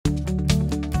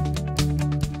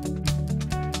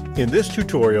In this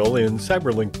tutorial in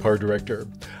Cyberlink PowerDirector,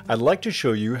 I'd like to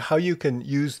show you how you can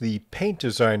use the Paint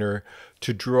Designer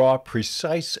to draw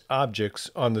precise objects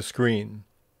on the screen.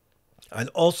 I'd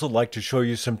also like to show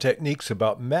you some techniques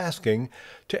about masking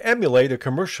to emulate a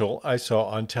commercial I saw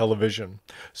on television.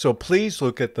 So please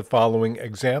look at the following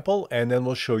example and then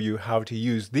we'll show you how to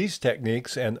use these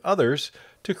techniques and others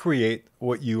to create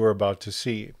what you are about to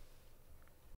see.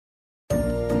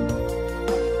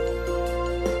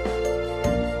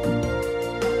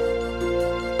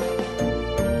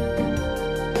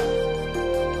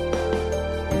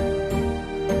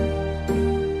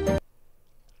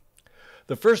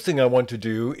 The first thing I want to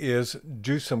do is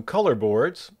do some color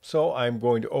boards. So I'm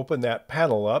going to open that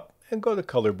panel up and go to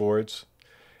color boards.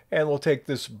 And we'll take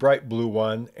this bright blue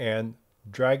one and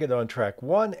drag it on track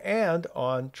 1 and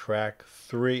on track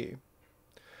 3.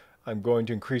 I'm going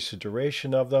to increase the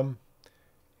duration of them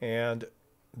and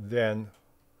then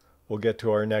we'll get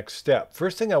to our next step.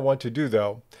 First thing I want to do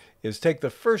though is take the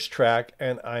first track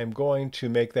and I'm going to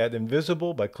make that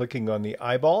invisible by clicking on the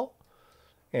eyeball.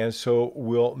 And so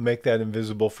we'll make that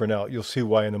invisible for now. You'll see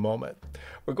why in a moment.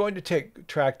 We're going to take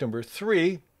track number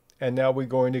 3, and now we're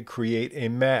going to create a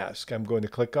mask. I'm going to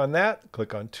click on that,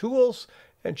 click on Tools,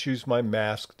 and choose my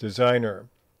Mask Designer.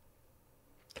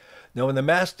 Now in the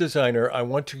Mask Designer, I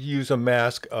want to use a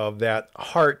mask of that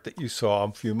heart that you saw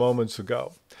a few moments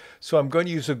ago. So I'm going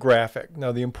to use a graphic.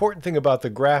 Now the important thing about the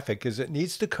graphic is it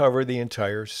needs to cover the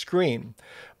entire screen.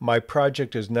 My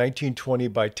project is 1920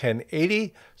 by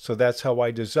 1080, so that's how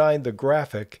I designed the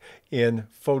graphic in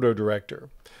PhotoDirector.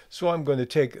 So I'm going to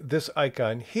take this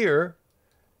icon here,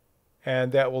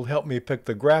 and that will help me pick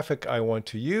the graphic I want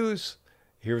to use.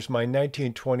 Here's my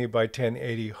 1920 by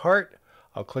 1080 heart.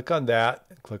 I'll click on that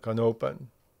and click on Open.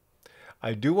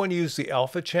 I do want to use the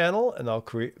alpha channel, and I'll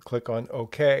click on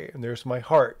OK, and there's my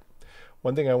heart.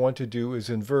 One thing I want to do is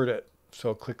invert it.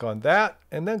 So click on that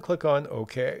and then click on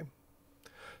OK.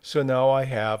 So now I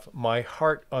have my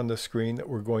heart on the screen that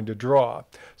we're going to draw.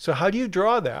 So how do you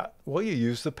draw that? Well, you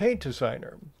use the Paint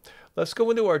Designer. Let's go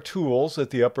into our tools at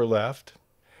the upper left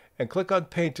and click on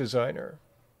Paint Designer.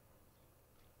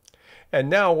 And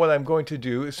now what I'm going to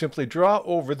do is simply draw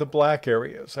over the black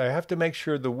areas. I have to make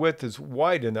sure the width is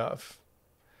wide enough.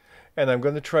 And I'm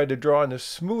going to try to draw in a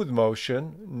smooth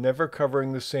motion, never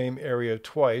covering the same area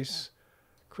twice.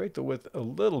 Create the width a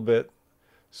little bit.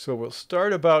 So we'll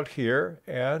start about here,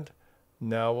 and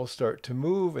now we'll start to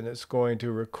move, and it's going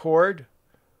to record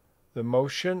the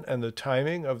motion and the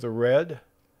timing of the red.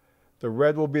 The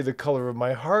red will be the color of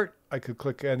my heart. I could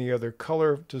click any other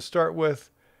color to start with,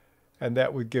 and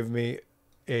that would give me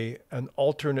an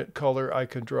alternate color I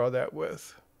can draw that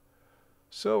with.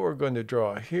 So we're going to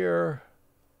draw here.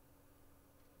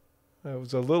 That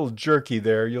was a little jerky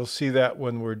there. You'll see that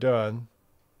when we're done.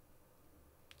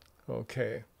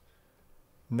 Okay.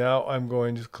 Now I'm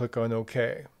going to click on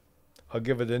OK. I'll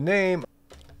give it a name.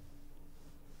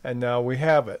 And now we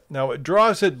have it. Now it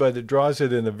draws it, but it draws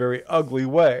it in a very ugly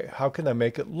way. How can I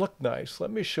make it look nice? Let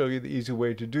me show you the easy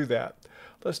way to do that.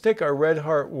 Let's take our red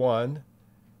heart 1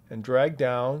 and drag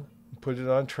down and put it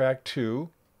on track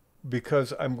 2.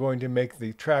 Because I'm going to make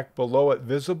the track below it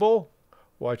visible,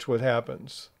 watch what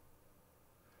happens.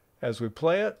 As we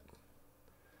play it,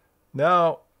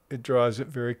 now it draws it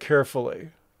very carefully.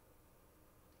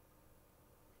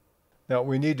 Now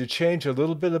we need to change a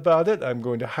little bit about it. I'm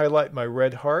going to highlight my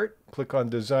red heart, click on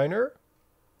Designer,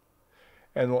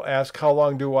 and we'll ask how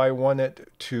long do I want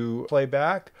it to play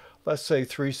back. Let's say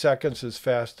 3 seconds is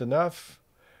fast enough,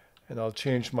 and I'll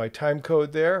change my time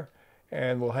code there,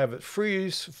 and we'll have it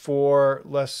freeze for,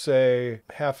 let's say,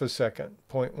 half a second,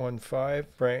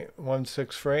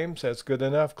 0.16 frames. That's good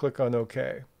enough. Click on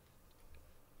OK.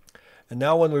 And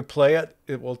now when we play it,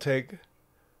 it will take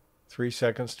 3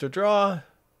 seconds to draw,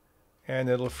 and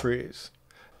it'll freeze.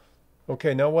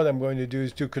 Okay, now what I'm going to do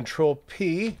is do Control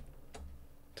P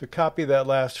to copy that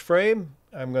last frame.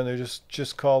 I'm going to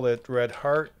just call it Red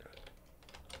Heart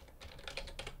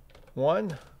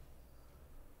 1.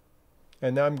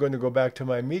 And now I'm going to go back to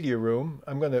my media room.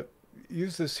 I'm going to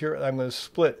use this here, and I'm going to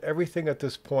split everything at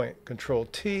this point. Control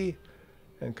T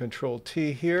and Control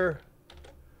T here.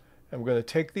 I'm going to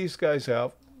take these guys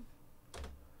out,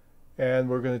 and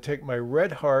we're going to take my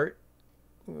red heart.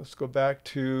 Let's go back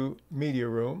to media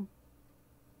room,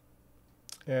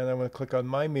 and I'm going to click on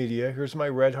my media. Here's my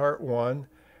red heart 1,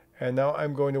 and now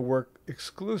I'm going to work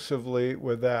exclusively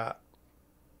with that.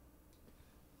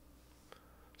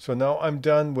 So now I'm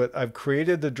done with, I've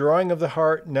created the drawing of the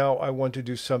heart. Now I want to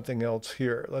do something else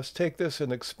here. Let's take this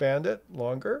and expand it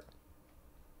longer.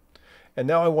 And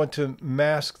now I want to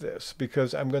mask this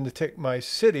because I'm going to take my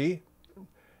city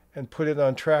and put it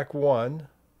on track 1.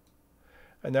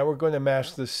 And now we're going to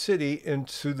mask the city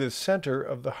into the center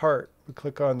of the heart. We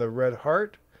click on the red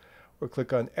heart. We'll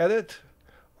click on Edit.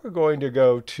 We're going to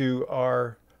go to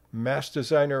our Mask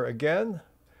Designer again.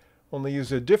 Only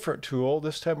use a different tool.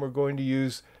 This time we're going to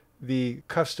use the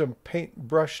Custom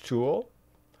Paintbrush tool.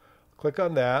 Click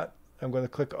on that. I'm going to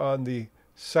click on the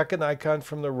second icon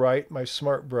from the right, my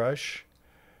Smart Brush.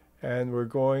 And we're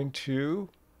going to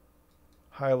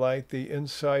highlight the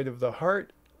inside of the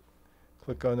heart.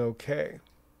 Click on OK.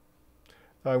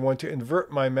 Now I want to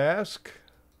invert my mask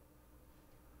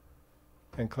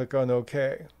and click on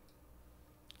OK.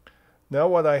 Now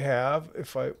what I have,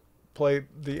 if I play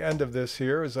the end of this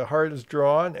here, is the heart is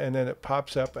drawn and then it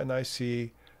pops up and I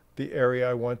see the area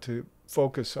I want to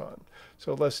focus on.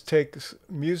 So let's take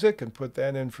music and put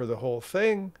that in for the whole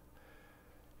thing.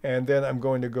 And then I'm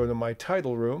going to go to my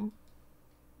title room.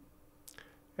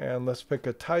 And let's pick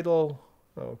a title.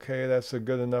 Okay, that's a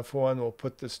good enough one. We'll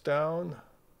put this down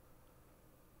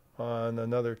on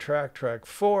another track, track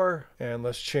 4. And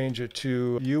let's change it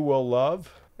to You Will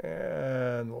Love.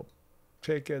 And we'll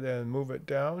take it and move it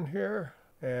down here.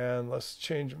 And let's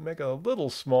change, make it a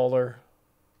little smaller.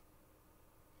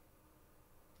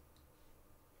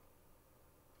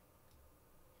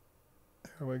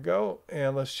 There we go.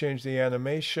 And let's change the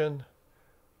animation.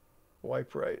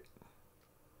 Wipe right.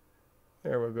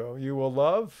 There we go. You Will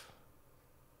Love.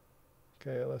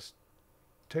 Okay, let's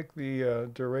take the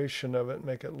duration of it,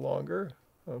 make it longer.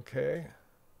 Okay.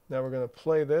 Now we're going to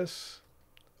play this.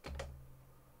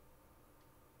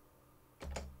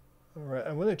 All right,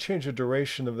 I'm going to change the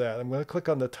duration of that. I'm going to click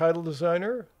on the Title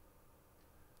Designer,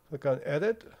 click on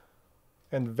Edit,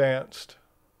 and Advanced.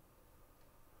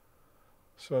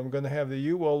 So I'm going to have the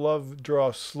You Will Love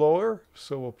draw slower,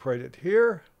 so we'll put it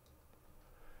here.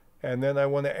 And then I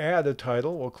want to add a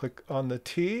title. We'll click on the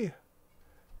T,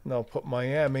 and I'll put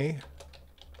Miami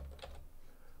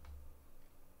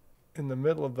in the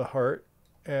middle of the heart.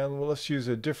 And let's use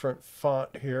a different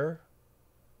font here.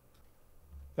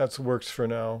 That works for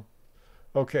now.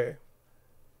 Okay.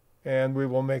 And we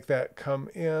will make that come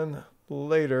in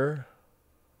later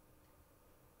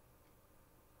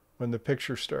when the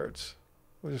picture starts.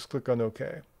 We'll just click on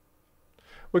OK.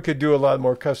 We could do a lot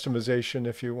more customization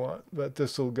if you want, but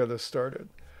this will get us started.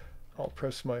 I'll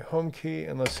press my home key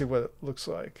and let's see what it looks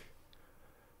like.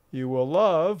 You Will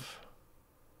Love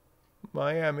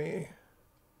Miami.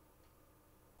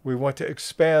 We want to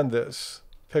expand this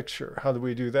picture. How do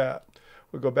we do that?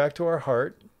 We'll go back to our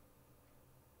heart.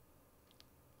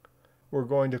 We're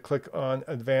going to click on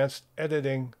Advanced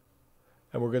Editing,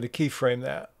 and we're going to keyframe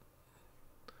that.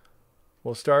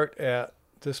 We'll start at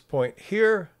this point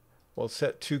here. We'll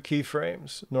set 2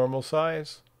 keyframes, normal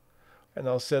size, and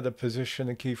I'll set a position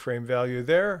and keyframe value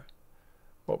there.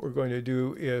 What we're going to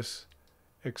do is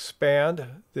expand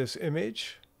this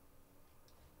image.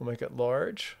 We'll make it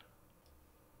large.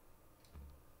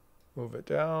 Move it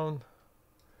down.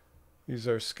 Use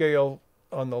our scale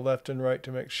on the left and right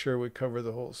to make sure we cover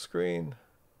the whole screen.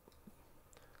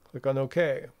 Click on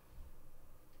OK.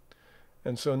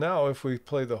 And so now if we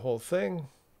play the whole thing,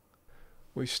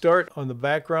 we start on the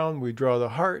background, we draw the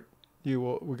heart,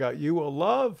 we got You Will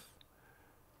Love,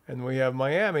 and we have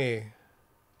Miami,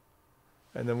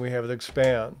 and then we have it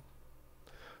expand.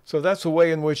 So that's a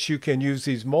way in which you can use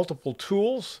these multiple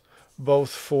tools, both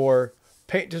for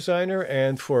Paint Designer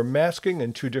and for masking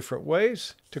in 2 different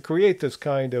ways to create this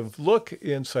kind of look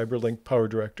in CyberLink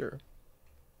PowerDirector.